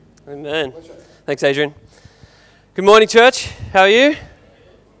Amen. Thanks, Adrian. Good morning, church. How are you?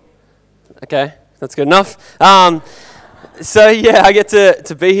 Okay, that's good enough. I get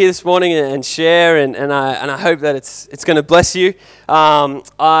to be here this morning and share, and I hope that it's going to bless you.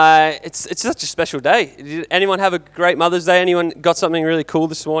 It's such a special day. Did anyone have a great Mother's Day? Anyone got something really cool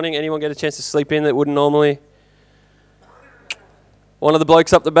this morning? Anyone get a chance to sleep in that wouldn't normally? One of the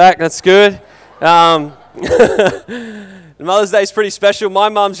blokes up the back. That's good. Mother's Day is pretty special. My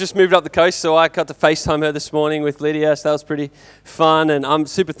mum's just moved up the coast, so I got to FaceTime her this morning with Lydia, so that was pretty fun, and I'm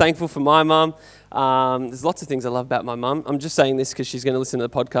super thankful for my mum. There's lots of things I love about my mum. I'm just saying this because she's going to listen to the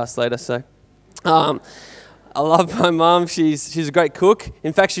podcast later, so I love my mum. She's a great cook.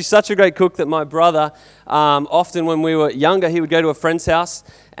 In fact, she's such a great cook that my brother, often when we were younger, he would go to a friend's house,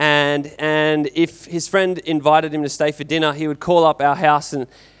 and if his friend invited him to stay for dinner, he would call up our house and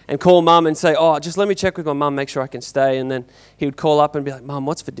call mum and say, oh, just let me check with my mum, make sure I can stay. And then he would call up and be like, Mum,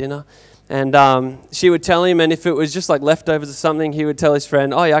 what's for dinner? And she would tell him, and if it was just like leftovers or something, he would tell his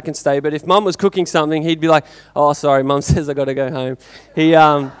friend, oh yeah, I can stay. But if mum was cooking something, he'd be like, oh, sorry, mum says I got to go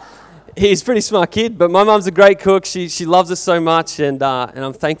home. He's a pretty smart kid, but my mum's a great cook. She loves us so much, and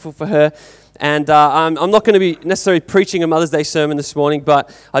I'm thankful for her. And I'm not going to be necessarily preaching a Mother's Day sermon this morning,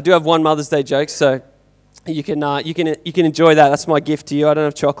 but I do have one Mother's Day joke, so you can enjoy that. That's my gift to you. I don't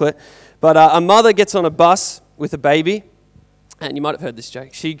have chocolate. But a mother gets on a bus with a baby, and you might have heard this joke.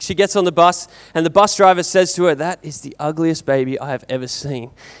 She gets on the bus, and the bus driver says to her, that is the ugliest baby I have ever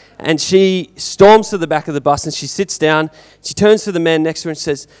seen. And she storms to the back of the bus, and she sits down. She turns to the man next to her and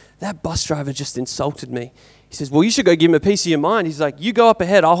says, that bus driver just insulted me. He says, well, you should go give him a piece of your mind. He's like, you go up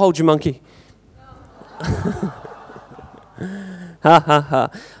ahead. I'll hold your monkey. Ha, ha, ha.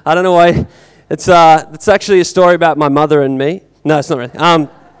 I don't know why. It's actually a story about my mother and me. No, it's not really.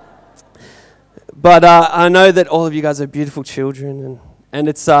 But I know that all of you guys are beautiful children, and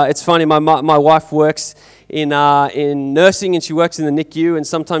it's funny. My wife works in nursing, and she works in the NICU, and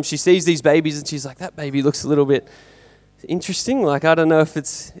sometimes she sees these babies, and she's like, that baby looks a little bit interesting. Like, I don't know if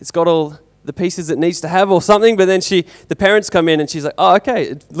it's got all the pieces it needs to have or something. But then the parents come in, and she's like, oh, okay,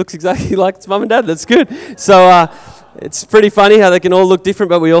 it looks exactly like its mum and dad. That's good. So it's pretty funny how they can all look different,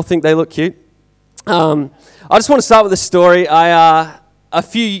 but we all think they look cute. I just want to start with a story. A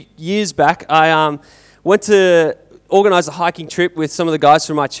few years back, I went to organize a hiking trip with some of the guys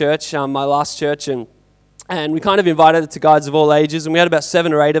from my church, my last church, and we kind of invited it to guys of all ages, and we had about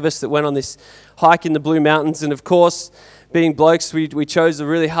 7 or 8 of us that went on this hike in the Blue Mountains, and of course, being blokes, we chose a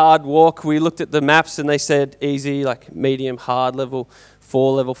really hard walk. We looked at the maps, and they said easy, like medium, hard, level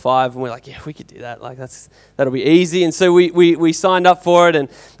 4, level 5, and we're like, yeah, we could do that. Like that'll be easy. And so we signed up for it, and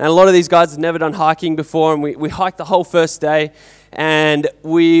a lot of these guys had never done hiking before, and we hiked the whole first day, and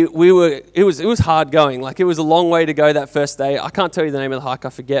it was hard going. Like, it was a long way to go that first day. I can't tell you the name of the hike, I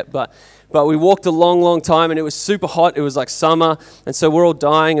forget, but we walked a long time, and it was super hot. It was like summer, and so we're all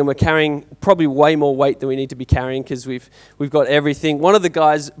dying, and we're carrying probably way more weight than we need to be carrying because we've got everything. One of the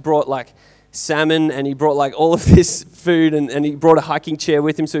guys brought like salmon, and he brought like all of this food, and he brought a hiking chair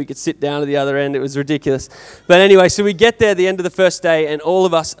with him so he could sit down at the other end. It was ridiculous. But anyway, so we get there at the end of the first day, and all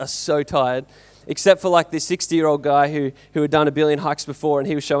of us are so tired, except for like this 60-year-old guy who had done a billion hikes before, and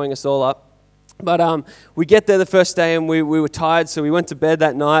he was showing us all up. But we get there the first day, and we were tired, so we went to bed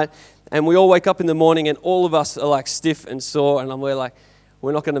that night, and we all wake up in the morning, and all of us are like stiff and sore, and we're like,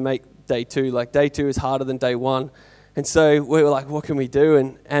 we're not going to make day 2. Like, day 2 is harder than day 1. And so we were like, what can we do?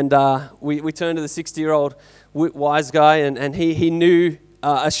 And we turned to the 60-year-old wise guy, and he knew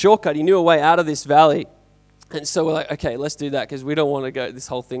a shortcut. He knew a way out of this valley. And so we're like, okay, let's do that, because we don't want to go this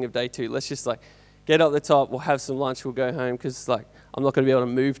whole thing of day 2. Let's just like get up the top, we'll have some lunch, we'll go home, because like I'm not going to be able to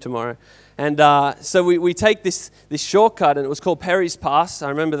move tomorrow. And so we take this shortcut, and it was called Perry's Pass. I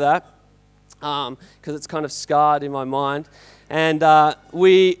remember that because it's kind of scarred in my mind. And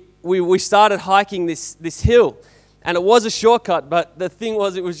we started hiking this hill. And it was a shortcut, but the thing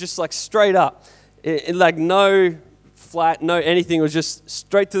was, it was just like straight up. It like no flat, no anything. It was just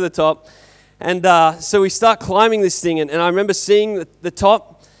straight to the top. And so we start climbing this thing, and I remember seeing the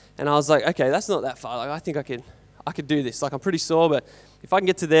top, and I was like, okay, that's not that far. Like, I think I could do this. Like, I'm pretty sore, but if I can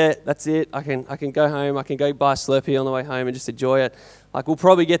get to there, that's it. I can go home. I can go buy a Slurpee on the way home and just enjoy it. Like, we'll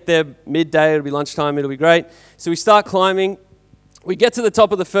probably get there midday. It'll be lunchtime. It'll be great. So we start climbing. We get to the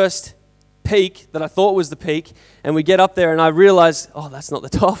top of the first peak that I thought was the peak, and we get up there, and I realize, oh, that's not the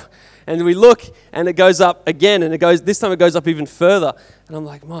top. And we look, and it goes up again, and this time it goes up even further. And I'm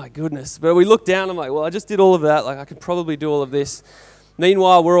like, my goodness. But we look down, I'm like, well, I just did all of that. Like, I could probably do all of this.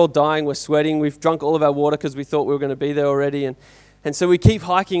 Meanwhile, we're all dying, we're sweating, we've drunk all of our water because we thought we were going to be there already. And And so we keep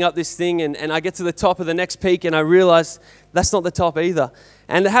hiking up this thing, and I get to the top of the next peak, and I realize that's not the top either.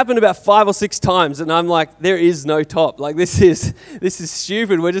 And it happened about 5 or 6 times, and I'm like, there is no top. Like, this is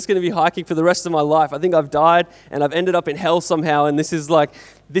stupid. We're just going to be hiking for the rest of my life. I think I've died, and I've ended up in hell somehow, and this is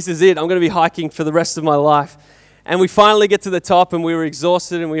it. I'm going to be hiking for the rest of my life. And we finally get to the top, and we were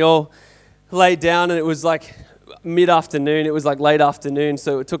exhausted, and we all laid down, and it was like mid-afternoon. It was like late afternoon,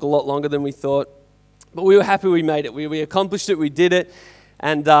 so it took a lot longer than we thought. But we were happy we made it. We accomplished it. We did it.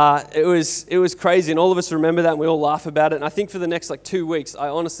 And it was crazy. And all of us remember that, and we all laugh about it. And I think for the next 2 weeks, I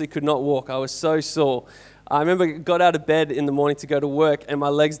honestly could not walk. I was so sore. I remember I got out of bed in the morning to go to work, and my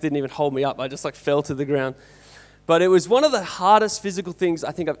legs didn't even hold me up. I just fell to the ground. But it was one of the hardest physical things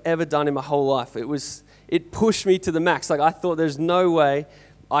I think I've ever done in my whole life. It pushed me to the max. I thought there's no way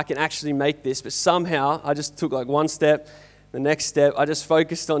I can actually make this. But somehow I just took one step. The next step, I just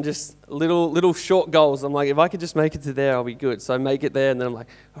focused on just little short goals. I'm like, if I could just make it to there, I'll be good. So I make it there, and then I'm like,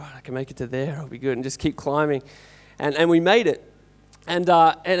 all right, I can make it to there, I'll be good, and just keep climbing. And we made it. And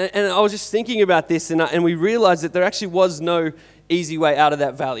I was just thinking about this, and we realized that there actually was no easy way out of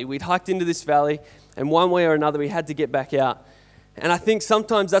that valley. We'd hiked into this valley, and one way or another, we had to get back out. And I think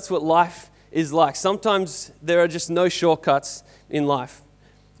sometimes that's what life is like. Sometimes there are just no shortcuts in life.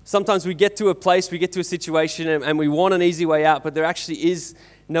 Sometimes we get to a place, we get to a situation, and we want an easy way out, but there actually is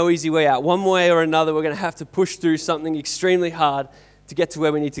no easy way out. One way or another, we're going to have to push through something extremely hard to get to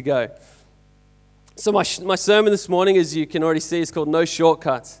where we need to go. So my sermon this morning, as you can already see, is called No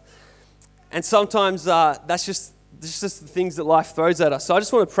Shortcuts. And sometimes that's just the things that life throws at us. So I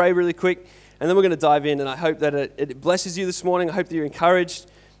just want to pray really quick, and then we're going to dive in, and I hope that it blesses you this morning. I hope that you're encouraged.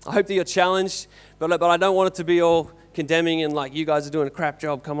 I hope that you're challenged, but I don't want it to be all condemning and you guys are doing a crap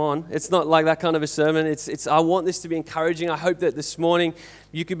job, come on. It's not like that kind of a sermon. It's I want this to be encouraging. I hope that this morning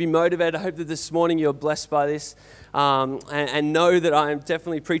you could be motivated. I hope that this morning you're blessed by this, and know that I am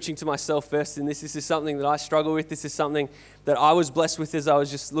definitely preaching to myself first in this. This is something that I struggle with. This is something that I was blessed with as I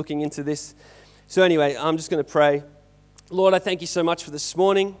was just looking into this. So anyway, I'm just going to pray. Lord, I thank you so much for this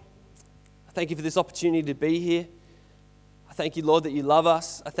morning. I thank you for this opportunity to be here. I thank you, Lord, that you love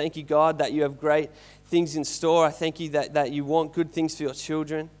us. I thank you, God, that you have great things in store. I thank you that you want good things for your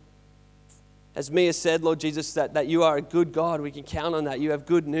children. As Mia said, Lord Jesus, that you are a good God. We can count on that. You have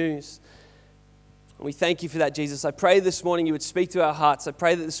good news. And we thank you for that, Jesus. I pray this morning you would speak to our hearts. I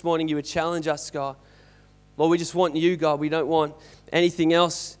pray that this morning you would challenge us, God. Lord, we just want you, God. We don't want anything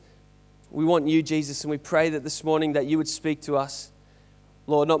else. We want you, Jesus. And we pray that this morning that you would speak to us.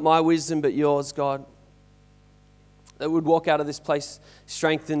 Lord, not my wisdom, but yours, God. That would walk out of this place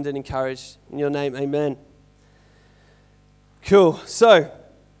strengthened and encouraged. In your name, amen. Cool. So,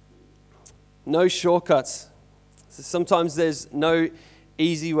 no shortcuts. So sometimes there's no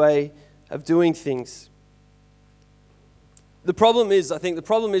easy way of doing things. I think the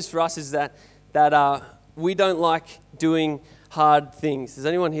problem is for us is that we don't like doing hard things. Does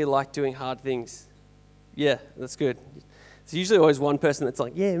anyone here like doing hard things? Yeah, that's good. There's usually always one person that's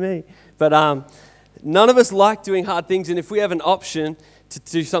like, yeah, me. But none of us like doing hard things, and if we have an option to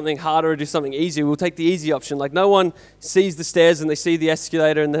do something harder or do something easier, we'll take the easy option. No one sees the stairs and they see the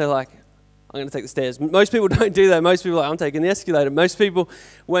escalator and they're like, I'm going to take the stairs. Most people don't do that. Most people are like, I'm taking the escalator. Most people,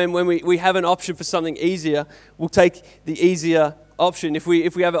 when we have an option for something easier, we'll take the easier option. If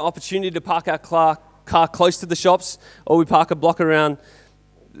we have an opportunity to park our car close to the shops, or we park a block around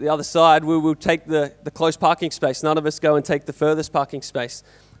the other side, we'll take the close parking space. None of us go and take the furthest parking space.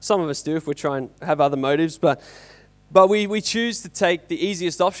 Some of us do if we're trying to have other motives, but we choose to take the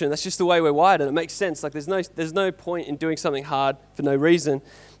easiest option. That's just the way we're wired, and it makes sense. There's no point in doing something hard for no reason.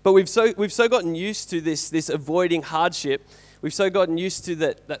 But we've so gotten used to this avoiding hardship. We've so gotten used to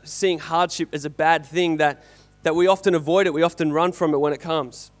that seeing hardship as a bad thing that we often avoid it. We often run from it when it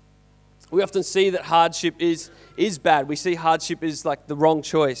comes. We often see that hardship is bad. We see hardship as the wrong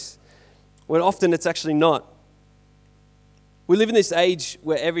choice, when often it's actually not. We live in this age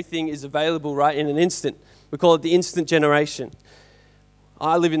where everything is available right in an instant. We call it the instant generation.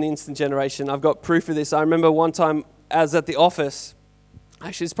 I live in the instant generation. I've got proof of this. I remember one time I was at the office.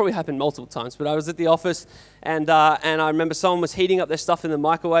 Actually, it's probably happened multiple times, but I was at the office and I remember someone was heating up their stuff in the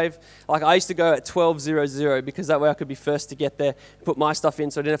microwave. I used to go at 12:00 because that way I could be first to get there, put my stuff in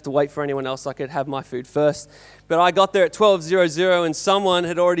so I didn't have to wait for anyone else. I could have my food first. But I got there at 12:00 and someone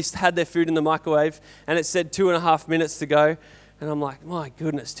had already had their food in the microwave and it said 2.5 minutes to go. And I'm like, my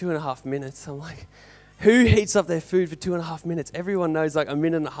goodness, 2.5 minutes. I'm like, who heats up their food for 2.5 minutes? Everyone knows a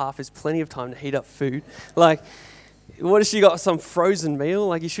minute and a half is plenty of time to heat up food. What if she got some frozen meal?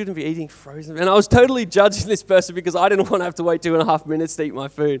 Like, you shouldn't be eating frozen. And I was totally judging this person because I didn't want to have to wait 2.5 minutes to eat my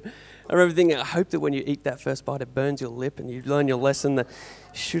food. I remember thinking, I hope that when you eat that first bite, it burns your lip and you learn your lesson that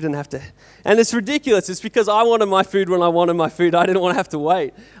you shouldn't have to. And it's ridiculous. It's because I wanted my food when I wanted my food. I didn't want to have to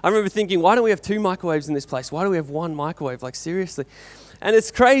wait. I remember thinking, why don't we have 2 microwaves in this place? Why do we have 1 microwave? Like, seriously. And it's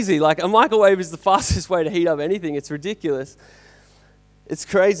crazy. Like, a microwave is the fastest way to heat up anything. It's ridiculous. It's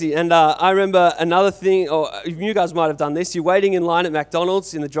crazy. And I remember another thing, or you guys might have done this. You're waiting in line at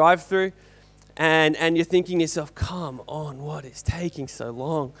McDonald's in the drive-thru, and you're thinking to yourself, come on, what is taking so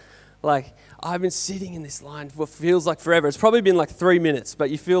long? Like, I've been sitting in this line for what feels like forever. It's probably been like 3 minutes,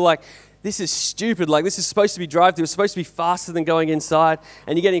 but you feel like this is stupid. Like, this is supposed to be drive-thru. It's supposed to be faster than going inside,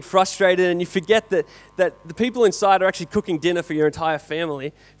 and you're getting frustrated, and you forget that the people inside are actually cooking dinner for your entire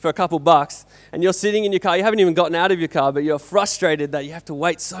family for a couple bucks, and you're sitting in your car. You haven't even gotten out of your car, but you're frustrated that you have to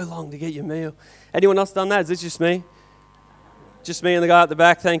wait so long to get your meal. Anyone else done that? Is this just me? Just me and the guy at the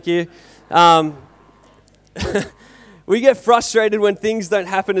back, thank you. We get frustrated when things don't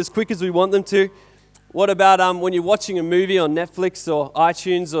happen as quick as we want them to. What about when you're watching a movie on Netflix or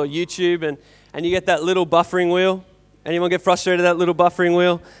iTunes or YouTube and you get that little buffering wheel? Anyone get frustrated at that little buffering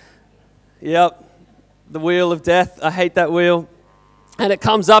wheel? Yep, the wheel of death. I hate that wheel. And it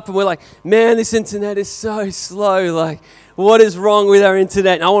comes up and we're like, man, this internet is so slow. Like, what is wrong with our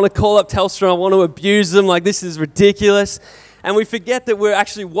internet? And I want to call up Telstra. I want to abuse them. Like, this is ridiculous. And we forget that we're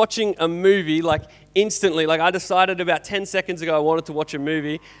actually watching a movie, like, instantly. Like, I decided about 10 seconds ago I wanted to watch a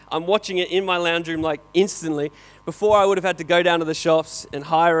movie. I'm watching it in my lounge room, like, instantly. Before, I would have had to go down to the shops and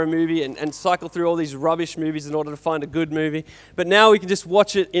hire a movie and cycle through all these rubbish movies in order to find a good movie. But now we can just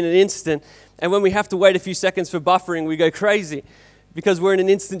watch it in an instant. And when we have to wait a few seconds for buffering, we go crazy because we're in an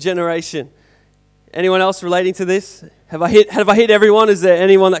instant generation. Anyone else relating to this? Have I hit everyone? Is there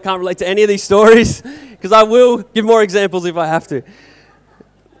anyone that can't relate to any of these stories? Because I will give more examples if I have to.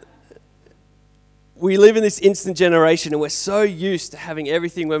 We live in this instant generation and we're so used to having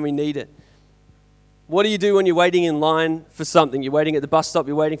everything when we need it. What do you do when you're waiting in line for something? You're waiting at the bus stop,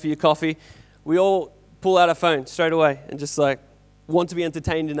 you're waiting for your coffee. We all pull out our phone straight away and just like want to be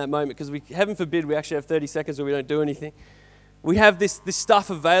entertained in that moment because heaven forbid, we actually have 30 seconds where we don't do anything. We have this stuff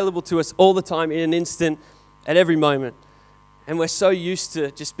available to us all the time in an instant at every moment. And we're so used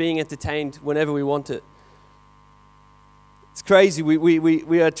to just being entertained whenever we want it. It's crazy.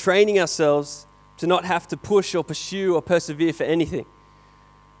 We are training ourselves to not have to push or pursue or persevere for anything.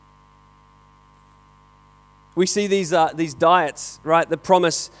 We see these diets, right, that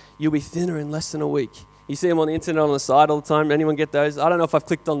promise you'll be thinner in less than a week. You see them on the internet on the side all the time. Anyone get those? I don't know if I've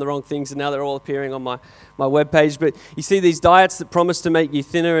clicked on the wrong things and now they're all appearing on my webpage, but you see these diets that promise to make you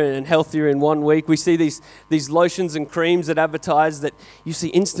thinner and healthier in 1 week. We see these lotions and creams that advertise that you see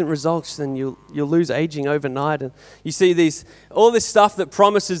instant results and you'll lose aging overnight. And you see all this stuff that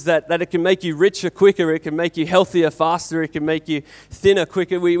promises that it can make you richer quicker, it can make you healthier faster, it can make you thinner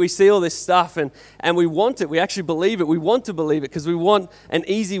quicker. We see all this stuff and we want it. We actually believe it. We want to believe it because we want an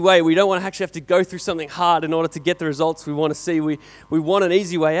easy way. We don't want to actually have to go through something hard in order to get the results we want to see. We want an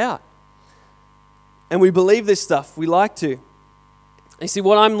easy way out. And we believe this stuff. We like to. You see,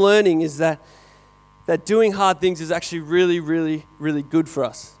 what I'm learning is that doing hard things is actually really, really, really good for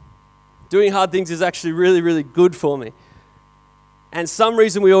us. Doing hard things is actually really, really good for me. And some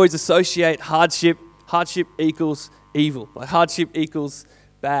reason we always associate hardship equals evil. Like hardship equals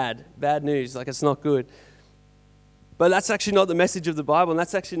bad news. Like it's not good. But that's actually not the message of the Bible, and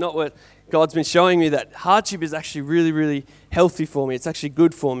that's actually not what God's been showing me, that hardship is actually really, really healthy for me. It's actually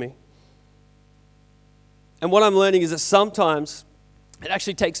good for me. And what I'm learning is that sometimes it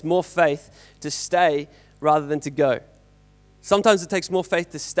actually takes more faith to stay rather than to go. Sometimes it takes more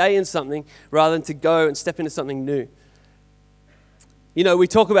faith to stay in something rather than to go and step into something new. You know, we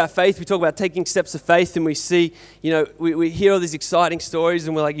talk about faith, we talk about taking steps of faith, and we see, you know, we hear all these exciting stories,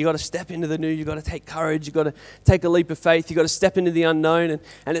 and we're like, you got to step into the new, you got to take courage, you got to take a leap of faith, you got to step into the unknown,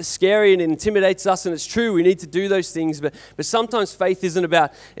 and it's scary and it intimidates us, and it's true, we need to do those things, but sometimes faith isn't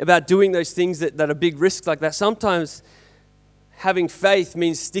about doing those things that are big risks like that. Sometimes having faith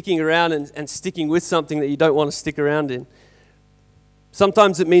means sticking around and sticking with something that you don't want to stick around in.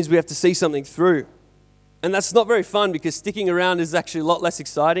 Sometimes it means we have to see something through. And that's not very fun because sticking around is actually a lot less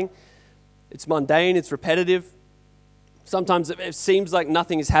exciting. It's mundane, it's repetitive. Sometimes it seems like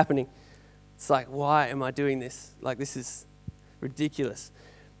nothing is happening. It's like, why am I doing this? Like, this is ridiculous.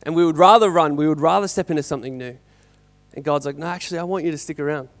 And we would rather run, we would rather step into something new. And God's like, no, actually, I want you to stick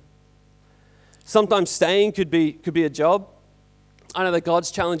around. Sometimes staying could be a job. I know that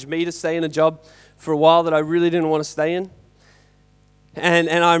God's challenged me to stay in a job for a while that I really didn't want to stay in. And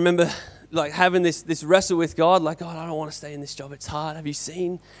I remember like having this wrestle with God, like, God, I don't want to stay in this job. It's hard. Have you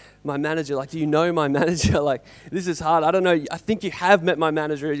seen my manager? Like, do you know my manager? Like, this is hard. I don't know. I think you have met my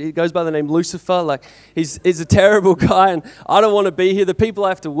manager. He goes by the name Lucifer. Like, he's a terrible guy, and I don't want to be here. The people I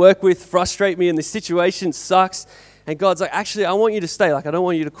have to work with frustrate me, and this situation sucks. And God's like, actually, I want you to stay. Like, I don't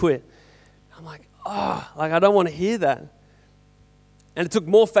want you to quit. I'm like, like, I don't want to hear that. And it took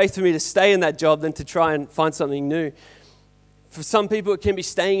more faith for me to stay in that job than to try and find something new. For some people, it can be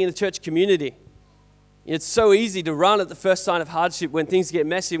staying in the church community. It's so easy to run at the first sign of hardship when things get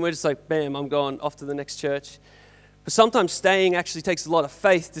messy, and we're just like, bam, I'm going off to the next church. But sometimes staying actually takes a lot of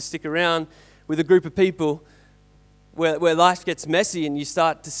faith to stick around with a group of people where life gets messy, and you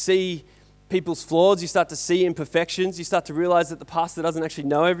start to see people's flaws, you start to see imperfections, you start to realize that the pastor doesn't actually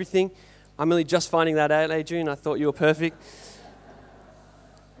know everything. I'm only just finding that out, Adrian. I thought you were perfect.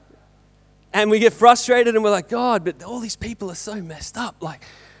 And we get frustrated and we're like, God, but all these people are so messed up. Like,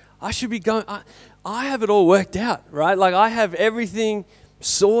 I should be going, I have it all worked out, right? Like, I have everything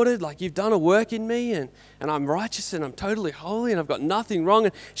sorted. Like, you've done a work in me, and I'm righteous and I'm totally holy and I've got nothing wrong.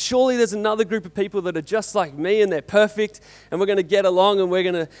 And surely there's another group of people that are just like me and they're perfect, and we're going to get along and we're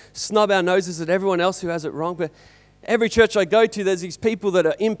going to snub our noses at everyone else who has it wrong. But every church I go to, there's these people that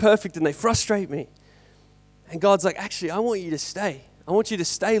are imperfect and they frustrate me. And God's like, actually, I want you to stay. I want you to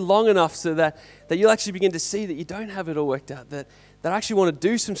stay long enough so that you'll actually begin to see that you don't have it all worked out, that I actually want to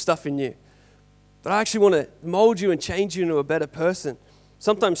do some stuff in you, that I actually want to mold you and change you into a better person.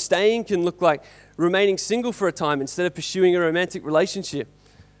 Sometimes staying can look like remaining single for a time instead of pursuing a romantic relationship.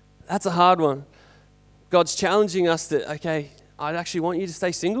 That's a hard one. God's challenging us that, okay, I actually want you to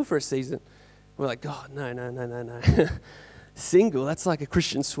stay single for a season. We're like, God, no. Single, that's like a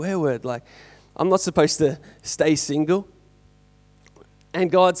Christian swear word. Like, I'm not supposed to stay single. And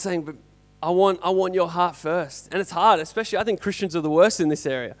God's saying, but I want your heart first. And it's hard, especially I think Christians are the worst in this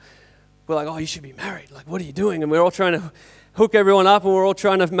area. We're like, oh, you should be married. Like, what are you doing? And we're all trying to hook everyone up, and we're all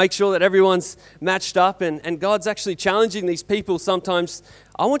trying to make sure that everyone's matched up. And God's actually challenging these people sometimes.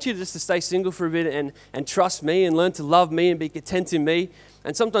 I want you just to stay single for a bit and trust me and learn to love me and be content in me.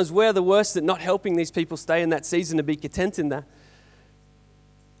 And sometimes we're the worst at not helping these people stay in that season to be content in that.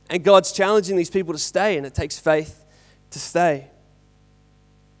 And God's challenging these people to stay, and it takes faith to stay.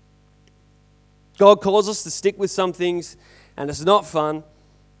 God calls us to stick with some things, and it's not fun,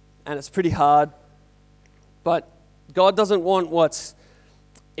 and it's pretty hard. But God doesn't want what's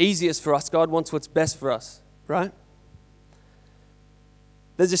easiest for us. God wants what's best for us, right?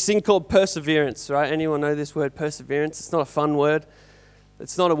 There's this thing called perseverance, right? Anyone know this word, perseverance? It's not a fun word.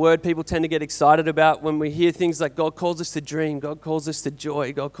 It's not a word people tend to get excited about when we hear things like God calls us to dream, God calls us to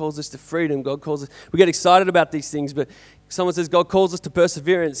joy, God calls us to freedom, God calls us... We get excited about these things, but someone says God calls us to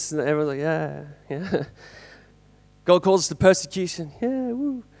perseverance, and everyone's like, yeah. God calls us to persecution, yeah,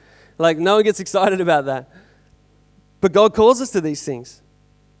 woo. Like, no one gets excited about that. But God calls us to these things.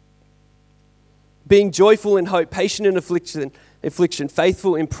 Being joyful in hope, patient in affliction,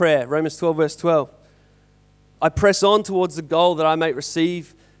 faithful in prayer, Romans 12, verse 12. I press on towards the goal that I may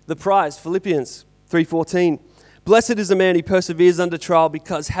receive the prize, Philippians 3:14. Blessed is the man who perseveres under trial,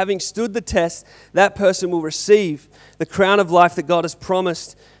 because having stood the test, that person will receive the crown of life that God has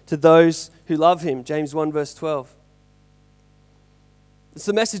promised to those who love him, James 1, verse 12. It's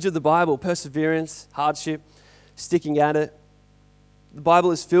the message of the Bible, perseverance, hardship, sticking at it. The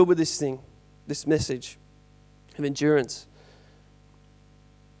Bible is filled with this message of endurance.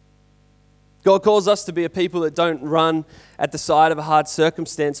 God calls us to be a people that don't run at the side of a hard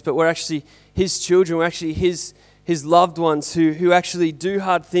circumstance, but we're actually his children, we're actually his loved ones who actually do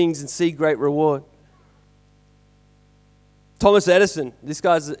hard things and see great reward. Thomas Edison, he's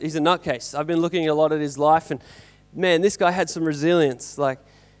a nutcase. I've been looking a lot at his life, and man, this guy had some resilience. Like,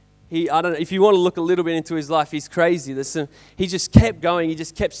 I don't know, if you want to look a little bit into his life, he's crazy. He just kept going, he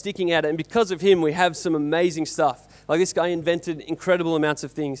just kept sticking at it, and because of him, we have some amazing stuff. Like, this guy invented incredible amounts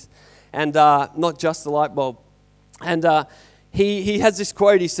of things. And not just the light bulb. And he has this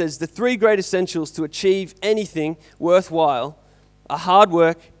quote. He says, the three great essentials to achieve anything worthwhile are hard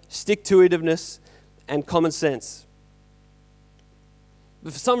work, stick-to-itiveness, and common sense.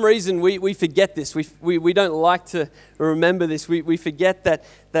 But for some reason, we forget this. We don't like to remember this. We forget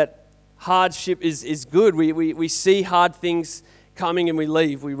that hardship is good. We see hard things coming and we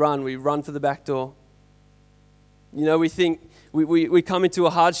leave. We run for the back door. You know, we think... We come into a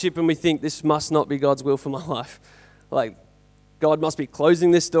hardship and we think this must not be God's will for my life. Like, God must be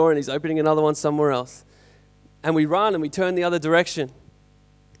closing this door and he's opening another one somewhere else. And we run and we turn the other direction.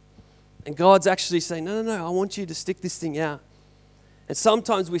 And God's actually saying, no, I want you to stick this thing out. And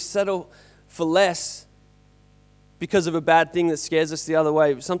sometimes we settle for less because of a bad thing that scares us the other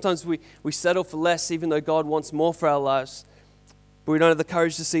way. Sometimes we settle for less even though God wants more for our lives, but we don't have the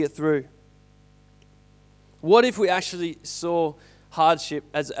courage to see it through. What if we actually saw hardship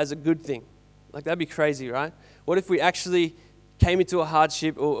as a good thing? Like, that'd be crazy, right? What if we actually came into a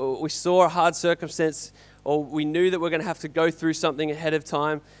hardship, or we saw a hard circumstance, or we knew that we're going to have to go through something ahead of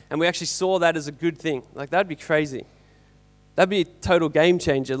time, and we actually saw that as a good thing? Like, that'd be crazy. That'd be a total game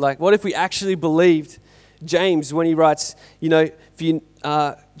changer. Like, what if we actually believed James when he writes,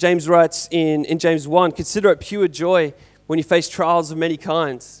 James writes in James 1, consider it pure joy when you face trials of many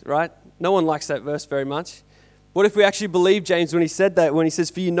kinds, right? No one likes that verse very much. What if we actually believe James when he said that, when he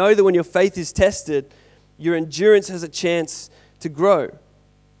says, for you know that when your faith is tested, your endurance has a chance to grow.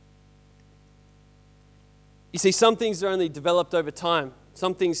 You see, some things are only developed over time.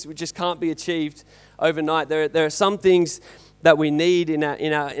 Some things just can't be achieved overnight. There are some things that we need in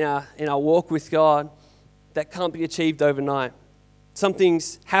our walk with God that can't be achieved overnight. Some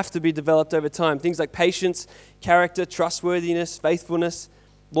things have to be developed over time. Things like patience, character, trustworthiness, faithfulness,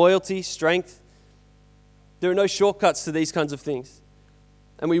 loyalty, strength. There are no shortcuts to these kinds of things.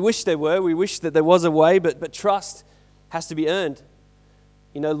 And we wish there were. We wish that there was a way, but trust has to be earned.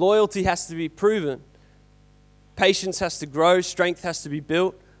 Loyalty has to be proven. Patience has to grow. Strength has to be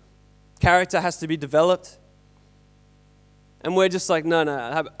built. Character has to be developed. And we're just like,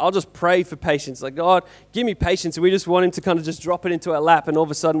 no, I'll just pray for patience. Like, God, give me patience. And we just want him to kind of just drop it into our lap. And all of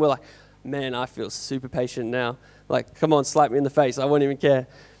a sudden we're like, man, I feel super patient now. Like, come on, slap me in the face. I won't even care.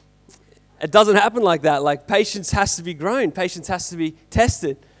 It doesn't happen like that. Like, patience has to be grown. Patience has to be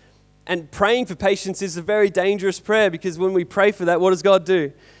tested. And praying for patience is a very dangerous prayer, because when we pray for that, what does God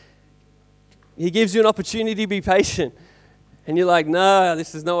do? He gives you an opportunity to be patient. And you're like, no,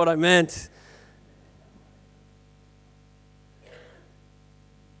 this is not what I meant.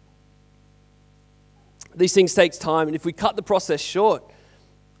 These things take time, and if we cut the process short,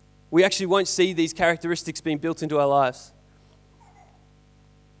 we actually won't see these characteristics being built into our lives.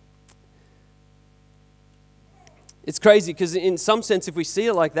 It's crazy, because in some sense, if we see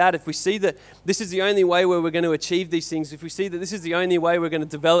it like that, if we see that this is the only way where we're going to achieve these things, if we see that this is the only way we're going to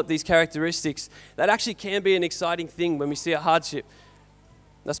develop these characteristics, that actually can be an exciting thing when we see a hardship.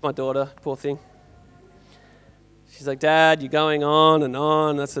 That's my daughter, poor thing. She's like, Dad, you're going on and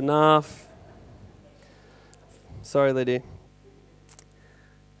on, that's enough. Sorry, Lydia.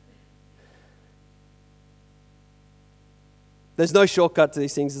 There's no shortcut to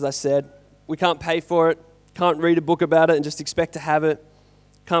these things, as I said. We can't pay for it. Can't read a book about it and just expect to have it.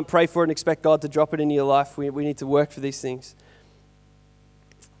 Can't pray for it and expect God to drop it into your life. We need to work for these things.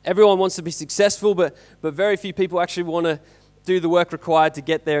 Everyone wants to be successful, but very few people actually want to do the work required to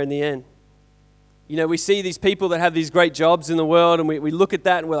get there in the end. We see these people that have these great jobs in the world, and we look at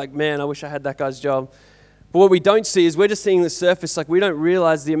that and we're like, man, I wish I had that guy's job. But what we don't see is we're just seeing the surface. Like, we don't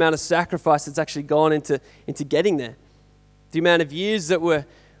realize the amount of sacrifice that's actually gone into getting there. The amount of years that were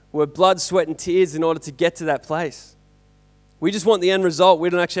blood, sweat, and tears in order to get to that place. We just want the end result. We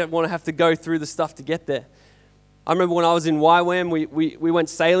don't actually want to have to go through the stuff to get there. I remember when I was in YWAM, we went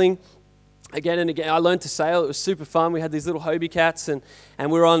sailing again and again. I learned to sail. It was super fun. We had these little Hobie cats, and we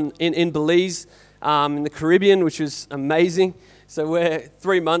were in Belize, in the Caribbean, which was amazing. So we're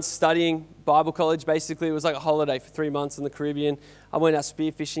 3 months studying Bible college, basically. It was like a holiday for 3 months in the Caribbean. I went out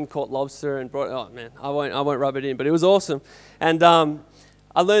spearfishing, caught lobster, and I won't rub it in, but it was awesome. And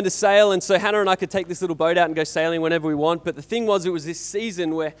I learned to sail, and so Hannah and I could take this little boat out and go sailing whenever we want. But the thing was, it was this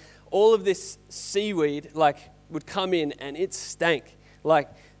season where all of this seaweed would come in, and it stank. Like,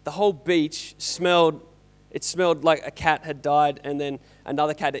 the whole beach smelled like a cat had died, and then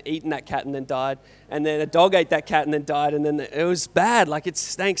another cat had eaten that cat and then died, and then a dog ate that cat and then died, and then it was bad. Like, it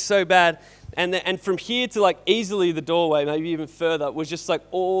stank so bad. And from here to easily the doorway, maybe even further, was just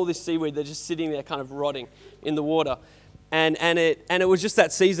all this seaweed that's just sitting there kind of rotting in the water. And it was just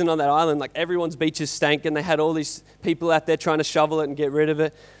that season on that island. Everyone's beaches stank, and they had all these people out there trying to shovel it and get rid of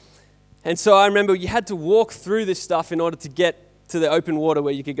it. And so I remember you had to walk through this stuff in order to get to the open water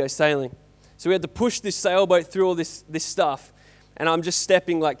where you could go sailing. So we had to push this sailboat through all this stuff. And I'm just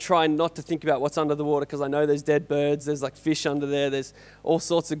stepping, trying not to think about what's under the water, because I know there's dead birds, there's fish under there, there's all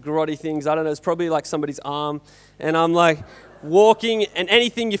sorts of grotty things. I don't know, it's probably somebody's arm. And I'm walking, and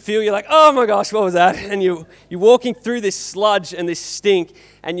anything you feel, you're like, oh my gosh, what was that? And you're walking through this sludge and this stink,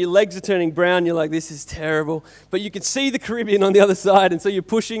 and your legs are turning brown. You're like, this is terrible. But you can see the Caribbean on the other side, and so you're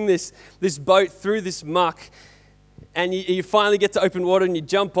pushing this boat through this muck, and you finally get to open water, and you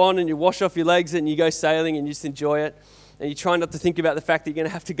jump on, and you wash off your legs, and you go sailing, and you just enjoy it. And you try not to think about the fact that you're going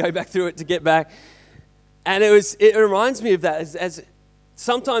to have to go back through it to get back. And it reminds me of that as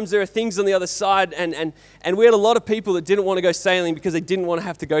sometimes there are things on the other side, and we had a lot of people that didn't want to go sailing because they didn't want to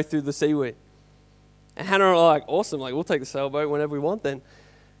have to go through the seaweed. And Hannah and I were like, awesome, like we'll take the sailboat whenever we want then.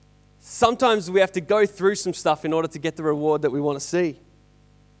 Sometimes we have to go through some stuff in order to get the reward that we want to see.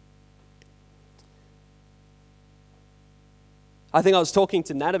 I think I was talking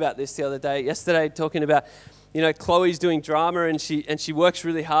to Nat about this the other day, yesterday, talking about, Chloe's doing drama and she works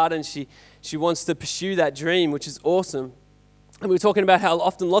really hard and she wants to pursue that dream, which is awesome. And we were talking about how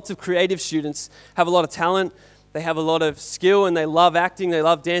often lots of creative students have a lot of talent, they have a lot of skill, and they love acting, they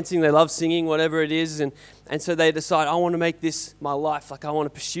love dancing, they love singing, whatever it is, and so they decide, I want to make this my life, like I want to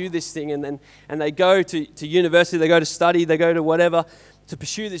pursue this thing, and they go to university, they go to study, they go to whatever, to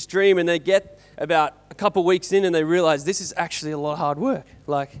pursue this dream, and they get about a couple weeks in and they realize this is actually a lot of hard work.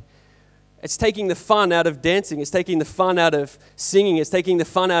 Like, it's taking the fun out of dancing, it's taking the fun out of singing, it's taking the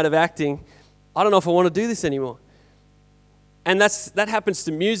fun out of acting. I don't know if I want to do this anymore. And that happens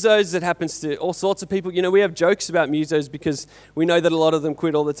to musos, it happens to all sorts of people. We have jokes about musos because we know that a lot of them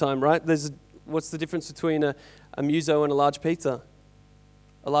quit all the time, right? What's the difference between a muso and a large pizza?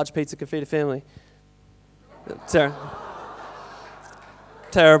 A large pizza can feed a family.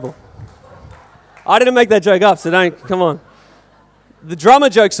 Terrible. I didn't make that joke up, so come on. The drummer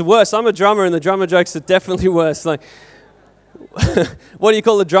jokes are worse. I'm a drummer, and the drummer jokes are definitely worse. Like, what do you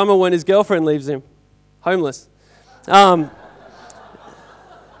call the drummer when his girlfriend leaves him? Homeless.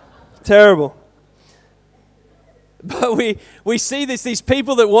 Terrible. But we see these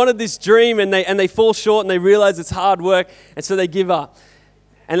people that wanted this dream, and they fall short, and they realize it's hard work, and so they give up.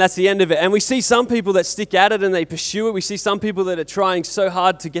 And that's the end of it. And we see some people that stick at it and they pursue it. We see some people that are trying so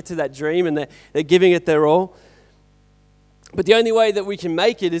hard to get to that dream, and they're giving it their all. But the only way that we can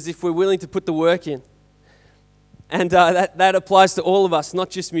make it is if we're willing to put the work in. And that applies to all of us, not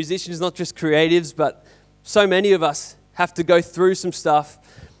just musicians, not just creatives, but so many of us have to go through some stuff,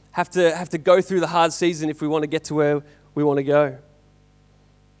 have to go through the hard season if we want to get to where we want to go.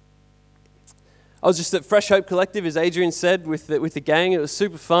 I was just at Fresh Hope Collective, as Adrian said, with the gang. It was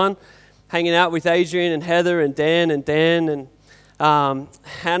super fun, hanging out with Adrian and Heather and Dan and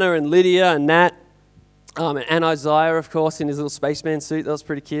Hannah and Lydia and Nat and Isaiah, of course, in his little spaceman suit. That was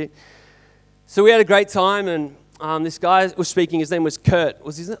pretty cute. So we had a great time, and this guy was speaking. His name was Kurt.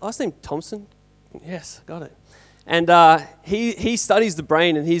 Was his last name Thompson? Yes, got it. And he studies the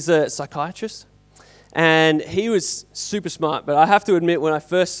brain, and he's a psychiatrist. And he was super smart, but I have to admit, when I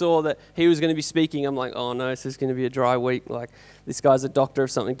first saw that he was going to be speaking, I'm like, oh no, this is going to be a dry week. Like, this guy's a doctor or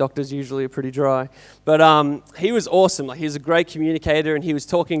something. Doctors usually are pretty dry. But he was awesome. Like, he was a great communicator, and he was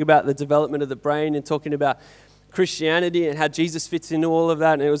talking about the development of the brain and talking about Christianity and how Jesus fits into all of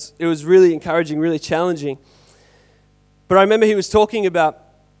that. And it was really encouraging, really challenging. But I remember he was talking about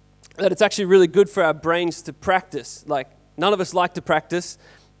that it's actually really good for our brains to practice. Like, none of us like to practice.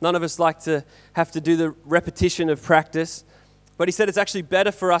 None of us like to have to do the repetition of practice. But he said it's actually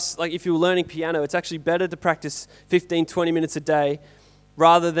better for us, like if you were learning piano, it's actually better to practice 15, 20 minutes a day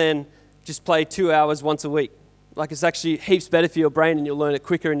rather than just play 2 hours once a week. Like, it's actually heaps better for your brain, and you'll learn it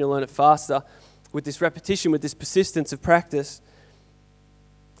quicker and you'll learn it faster with this repetition, with this persistence of practice.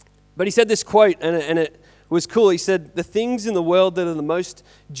 But he said this quote, and it was cool. He said, the things in the world that are the most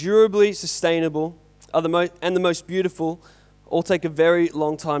durably sustainable and the most beautiful all take a very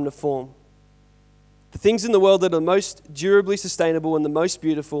long time to form. The things in the world that are most durably sustainable and the most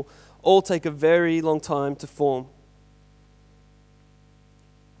beautiful all take a very long time to form.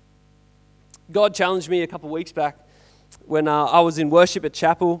 God challenged me a couple of weeks back when I was in worship at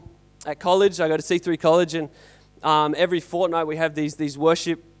chapel at college. I go to C3 College, and every fortnight we have these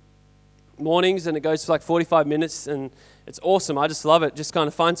worship mornings, and it goes for like 45 minutes, and it's awesome. I just love it. Just kind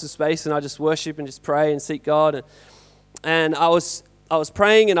of find some space, and I just worship and just pray and seek God. And I was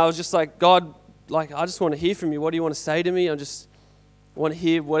praying, and I was just like, God, like, I just want to hear from you. What do you want to say to me? I just want to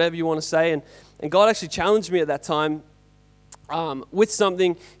hear whatever you want to say. And God actually challenged me at that time with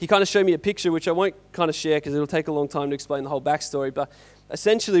something. He kind of showed me a picture, which I won't kind of share because it'll take a long time to explain the whole backstory. But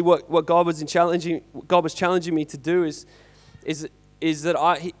essentially, what God was challenging me to do is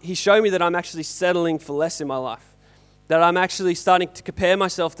that He showed me that I'm actually settling for less in my life. That I'm actually starting to compare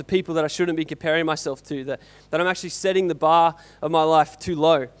myself to people that I shouldn't be comparing myself to, that I'm actually setting the bar of my life too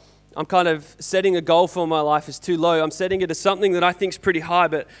low. I'm kind of setting a goal for my life as too low. I'm setting it as something that I think is pretty high,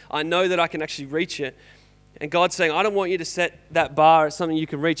 but I know that I can actually reach it. And God's saying, I don't want you to set that bar at something you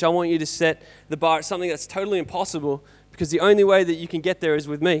can reach. I want you to set the bar at something that's totally impossible, because the only way that you can get there is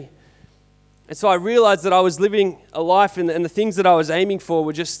with me. And so I realized that I was living a life, and the things that I was aiming for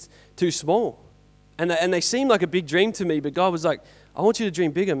were just too small. And they seemed like a big dream to me, but God was like, I want you to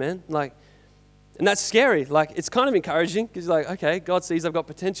dream bigger, man. Like, And that's scary. Like, it's kind of encouraging because like, okay, God sees I've got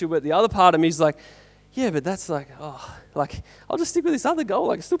potential, but the other part of me is like, yeah, but that's like, like, I'll just stick with this other goal.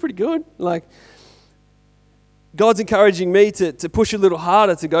 Like, it's still pretty good. Like, God's encouraging me to push a little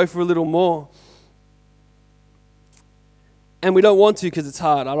harder, to go for a little more. And we don't want to because it's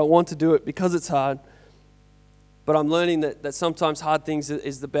hard. I don't want to do it because it's hard. But I'm learning that sometimes hard things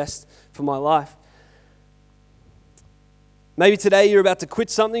is the best for my life. Maybe today you're about to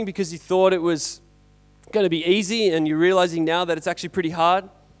quit something because you thought it was going to be easy and you're realizing now that it's actually pretty hard.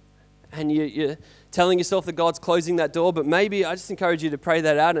 And you're telling yourself that God's closing that door. But maybe I just encourage you to pray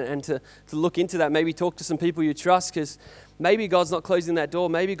that out and to look into that. Maybe talk to some people you trust, because maybe God's not closing that door.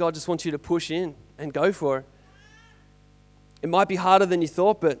 Maybe God just wants you to push in and go for it. It might be harder than you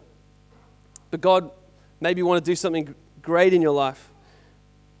thought, but God maybe want to do something great in your life.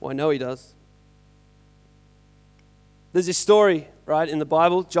 Well, I know He does. There's this story, right, in the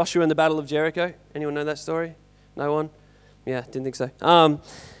Bible, Joshua and the Battle of Jericho. Anyone know that story? No one? Yeah, didn't think so.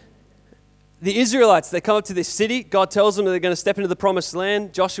 The Israelites, they come up to this city. God tells them that they're going to step into the promised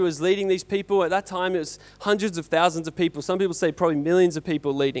land. Joshua is leading these people. At that time, it was hundreds of thousands of people. Some people say probably millions of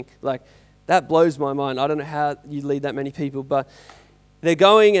people leading. Like, that blows my mind. I don't know how you lead that many people, but they're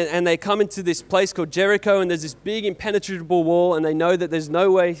going and they come into this place called Jericho, and there's this big impenetrable wall, and they know that there's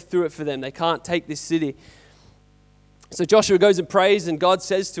no way through it for them. They can't take this city. So Joshua goes and prays, and God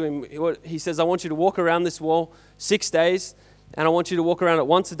says to him, He says, I want you to walk around this wall 6 days, and I want you to walk around it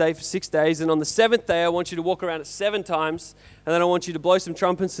once a day for 6 days, and on the 7th day, I want you to walk around it 7 times, and then I want you to blow some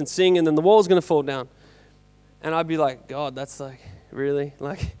trumpets and sing, and then the wall's going to fall down. And I'd be like, God, that's like, really?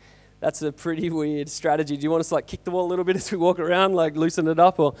 Like, that's a pretty weird strategy. Do you want us to like kick the wall a little bit as we walk around, like loosen it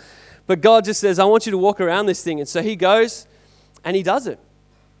up? But God just says, I want you to walk around this thing. And so He goes and He does it.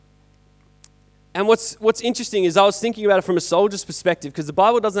 And what's interesting is I was thinking about it from a soldier's perspective, because the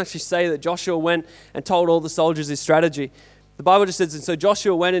Bible doesn't actually say that Joshua went and told all the soldiers his strategy. The Bible just says, and so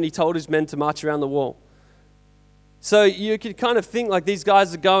Joshua went and he told his men to march around the wall. So you could kind of think like these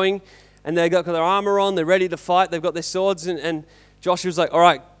guys are going and they've got their armor on, they're ready to fight, they've got their swords, and Joshua's like, all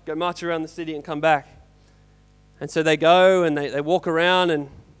right, go march around the city and come back. And so they go and they walk around, and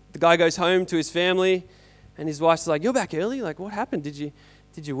the guy goes home to his family, and his wife's like, you're back early? Like, what happened? Did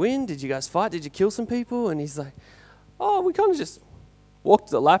you win? Did you guys fight? Did you kill some people? And he's like, oh, we kind of just walked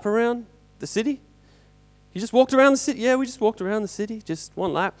the lap around the city. You just walked around the city? Yeah, we just walked around the city, just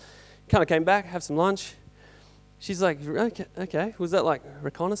one lap. Kind of came back, have some lunch. She's like, okay. Was that like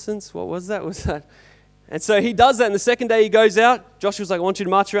reconnaissance? What was that? And so he does that, and the second day he goes out. Joshua's like, I want you to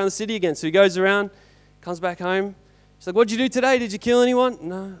march around the city again. So he goes around, comes back home. He's like, what did you do today? Did you kill anyone?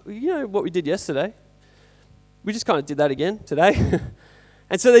 No. You know what we did yesterday? We just kind of did that again today.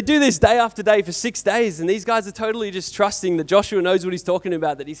 And so they do this day after day for 6 days, and these guys are totally just trusting that Joshua knows what he's talking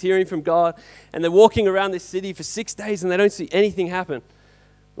about, that he's hearing from God, and they're walking around this city for 6 days, and they don't see anything happen.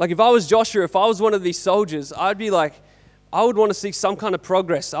 Like, if I was Joshua, if I was one of these soldiers, I'd be like, I would want to see some kind of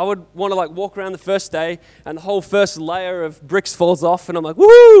progress. I would want to like walk around the first day and the whole first layer of bricks falls off, and I'm like,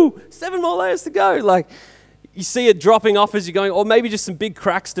 woo, 7 more layers to go. Like, you see it dropping off as you're going, or maybe just some big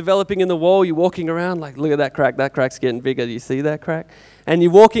cracks developing in the wall. You're walking around like, look at that crack's getting bigger. Do you see that crack? And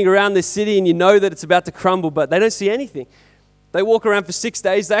you're walking around this city and you know that it's about to crumble, but they don't see anything. They walk around for 6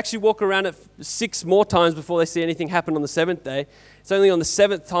 days. They actually walk around it 6 more times before they see anything happen on the 7th day. It's only on the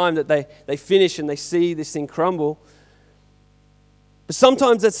 7th time that they finish and they see this thing crumble. But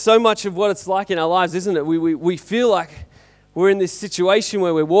sometimes that's so much of what it's like in our lives, isn't it? We feel like we're in this situation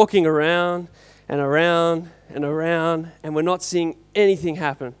where we're walking around and around and around, and we're not seeing anything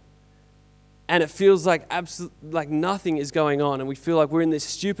happen. And it feels like like nothing is going on, and we feel like we're in this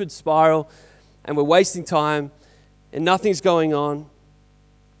stupid spiral, and we're wasting time, and nothing's going on.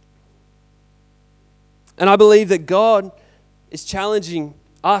 And I believe that God is challenging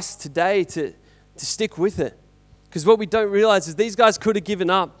us today to stick with it. Because what we don't realize is these guys could have given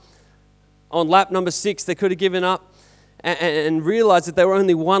up on lap number 6. They could have given up and realized that they were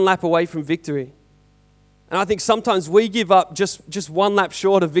only 1 lap away from victory. And I think sometimes we give up just 1 lap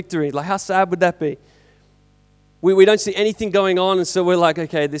short of victory. Like, how sad would that be? We don't see anything going on, and so we're like,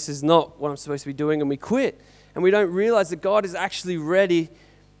 okay, this is not what I'm supposed to be doing, and we quit. And we don't realize that God is actually ready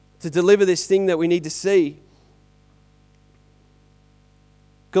to deliver this thing that we need to see.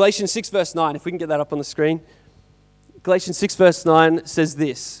 Galatians 6 verse 9, if we can get that up on the screen. Galatians 6 verse 9 says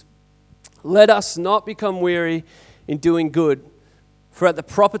this: let us not become weary in doing good, for at the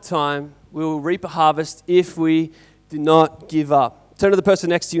proper time we will reap a harvest if we do not give up. Turn to the person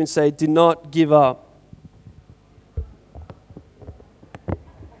next to you and say, do not give up.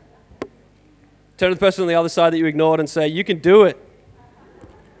 Turn to the person on the other side that you ignored and say, you can do it.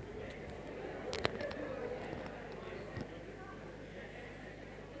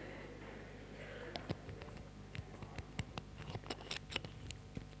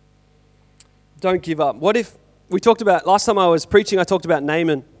 Don't give up. What if, we talked about, last time I was preaching, I talked about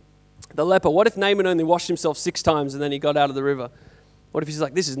Naaman, the leper. What if Naaman only washed himself 6 times and then he got out of the river? What if he's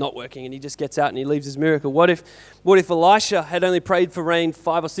like, this is not working, and he just gets out and he leaves his miracle? What if Elisha had only prayed for rain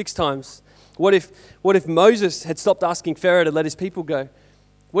 5 or 6 times? What if Moses had stopped asking Pharaoh to let his people go?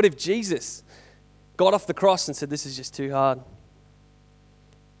 What if Jesus got off the cross and said, this is just too hard?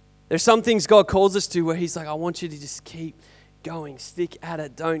 There's some things God calls us to where he's like, I want you to just keep going, stick at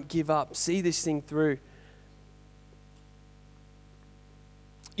it, don't give up, see this thing through.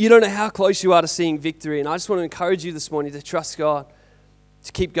 You don't know how close you are to seeing victory, and I just want to encourage you this morning to trust God,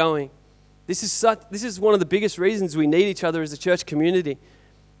 to keep going. This is one of the biggest reasons we need each other as a church community.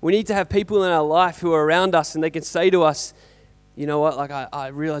 We need to have people in our life who are around us and they can say to us, you know what, like I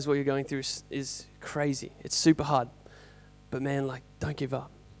realize what you're going through is crazy. It's super hard. But man, like, don't give up.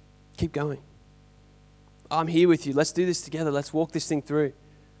 Keep going. I'm here with you. Let's do this together. Let's walk this thing through.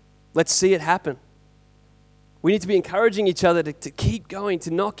 Let's see it happen. We need to be encouraging each other to keep going,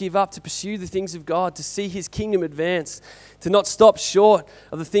 to not give up, to pursue the things of God, to see his kingdom advance, to not stop short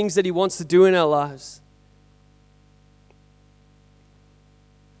of the things that he wants to do in our lives.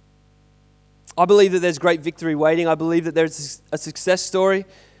 I believe that there's great victory waiting. I believe that there's a success story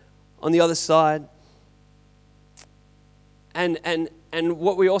on the other side. And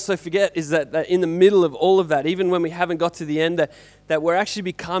what we also forget is that in the middle of all of that, even when we haven't got to the end, that we're actually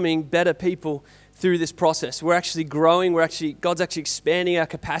becoming better people through this process. We're actually growing. God's actually expanding our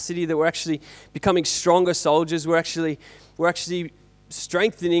capacity, that we're actually becoming stronger soldiers. We're actually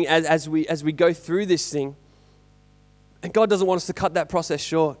strengthening as we go through this thing. And God doesn't want us to cut that process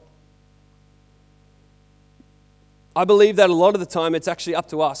short. I believe that a lot of the time it's actually up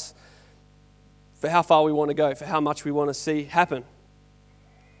to us for how far we want to go, for how much we want to see happen.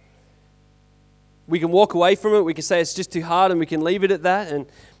 We can walk away from it. We can say it's just too hard and we can leave it at that. And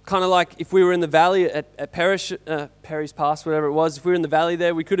kind of like if we were in the valley at Perry's Pass, whatever it was, if we were in the valley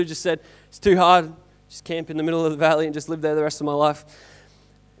there, we could have just said, it's too hard, just camp in the middle of the valley and just live there the rest of my life.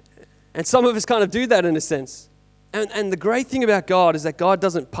 And some of us kind of do that in a sense. And the great thing about God is that God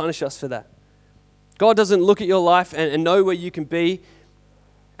doesn't punish us for that. God doesn't look at your life and know where you can be,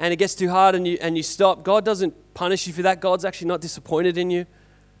 and it gets too hard and you stop. God doesn't punish you for that. God's actually not disappointed in you.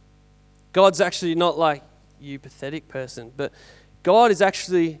 God's actually not like, you pathetic person. But God is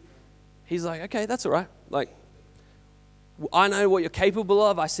actually, he's like, okay, that's all right. Like, I know what you're capable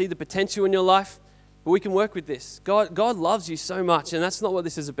of. I see the potential in your life, but we can work with this. God loves you so much, and that's not what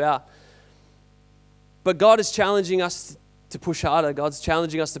this is about. But God is challenging us to push harder. God's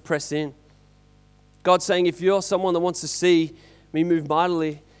challenging us to press in. God's saying, if you're someone that wants to see me move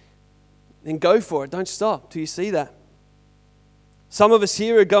mightily, then go for it. Don't stop till you see that. Some of us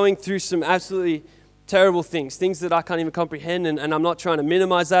here are going through some absolutely terrible things that I can't even comprehend, and I'm not trying to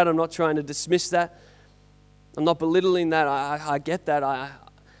minimize that. I'm not trying to dismiss that. I'm not belittling that. I get that.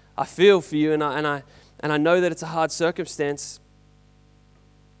 I feel for you, and I know that it's a hard circumstance.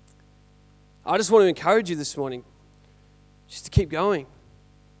 I just want to encourage you this morning just to keep going,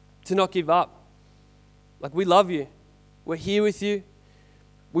 to not give up. Like, we love you. We're here with you.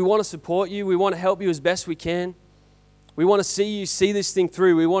 We want to support you. We want to help you as best we can. We want to see you see this thing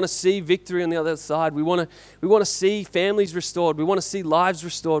through. We want to see victory on the other side. We want to see families restored. We want to see lives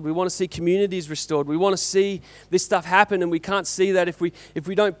restored. We want to see communities restored. We want to see this stuff happen, and we can't see that if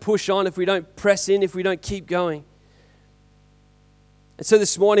we don't push on, if we don't press in, if we don't keep going. And so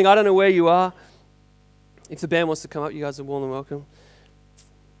this morning, I don't know where you are. If the band wants to come up, you guys are more than welcome.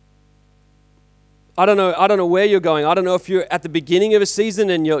 I don't know where you're going. I don't know if you're at the beginning of a season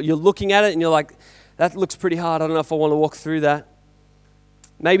and you're looking at it and you're like, that looks pretty hard. I don't know if I want to walk through that.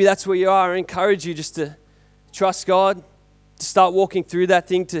 Maybe that's where you are. I encourage you just to trust God, to start walking through that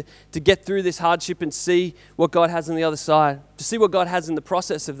thing, to get through this hardship and see what God has on the other side, to see what God has in the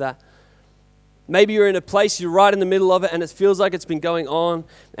process of that. Maybe you're in a place, you're right in the middle of it, and it feels like it's been going on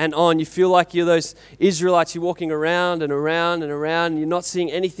and on. You feel like you're those Israelites, you're walking around and around and around, and you're not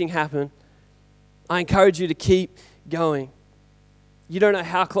seeing anything happen. I encourage you to keep going. You don't know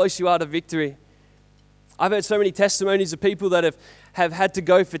how close you are to victory. I've heard so many testimonies of people that have had to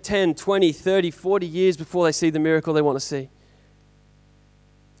go for 10, 20, 30, 40 years before they see the miracle they want to see.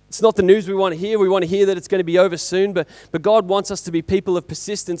 It's not the news we want to hear. We want to hear that it's going to be over soon, but God wants us to be people of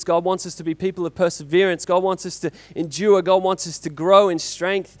persistence. God wants us to be people of perseverance. God wants us to endure. God wants us to grow in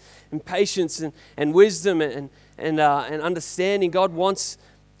strength and patience and wisdom and understanding. God wants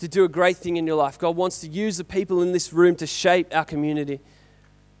to do a great thing in your life. God wants to use the people in this room to shape our community.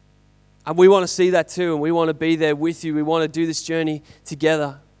 And we want to see that too, and we want to be there with you. We want to do this journey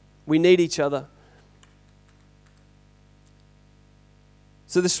together. We need each other.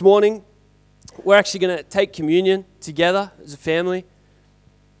 So this morning, we're actually going to take communion together as a family.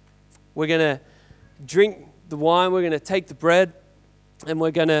 We're going to drink the wine, we're going to take the bread, and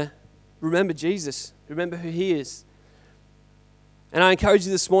we're going to remember Jesus, remember who he is. And I encourage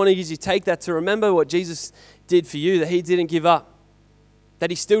you this morning as you take that to remember what Jesus did for you, that he didn't give up, that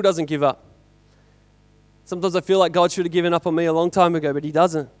he still doesn't give up. Sometimes I feel like God should have given up on me a long time ago, but he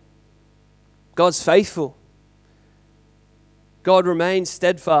doesn't. God's faithful. God remains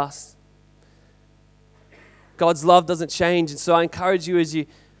steadfast. God's love doesn't change. And so I encourage you as you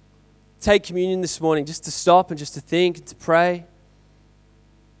take communion this morning just to stop and just to think and to pray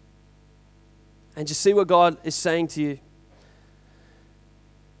and just see what God is saying to you.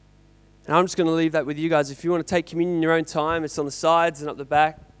 And I'm just going to leave that with you guys. If you want to take communion in your own time, it's on the sides and up the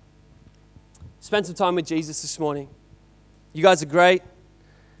back. Spend some time with Jesus this morning. You guys are great.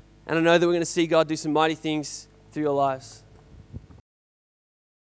 And I know that we're going to see God do some mighty things through your lives.